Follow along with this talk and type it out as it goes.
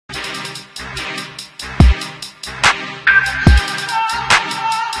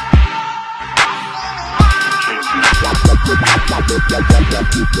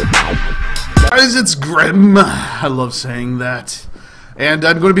Guys, it's Grim. I love saying that. And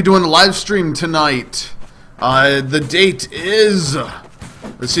I'm going to be doing a live stream tonight. The date is,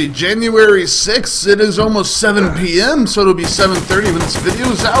 let's see, January 6th. It is almost 7 p.m., so it'll be 7:30 when this video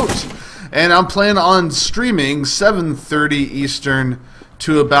is out. And I'm planning on streaming 7:30 Eastern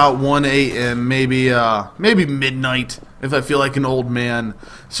to about 1 a.m., maybe midnight, if I feel like an old man.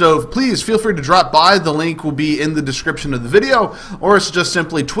 So please feel free to drop by. The link will be in the description of the video, or it's just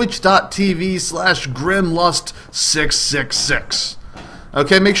simply twitch.tv/grimlust666.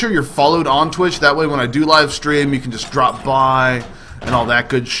 Okay, make sure you're followed on Twitch. That way when I do live stream, you can just drop by and all that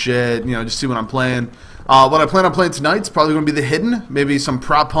good shit. You know, just see what I'm playing. What I plan on playing tonight is probably going to be the Hidden, maybe some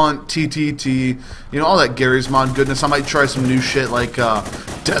Prop Hunt, TTT, you know, all that Garry's Mod goodness. I might try some new shit like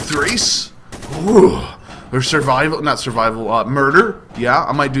Death Race, ooh, or Survival, not Survival, Murder. Yeah,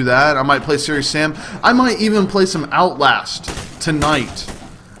 I might do that. I might play Serious Sam. I might even play some Outlast tonight.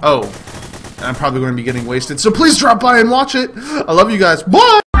 Oh, and I'm probably going to be getting wasted, so please drop by and watch it. I love you guys.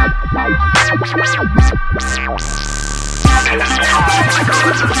 Bye!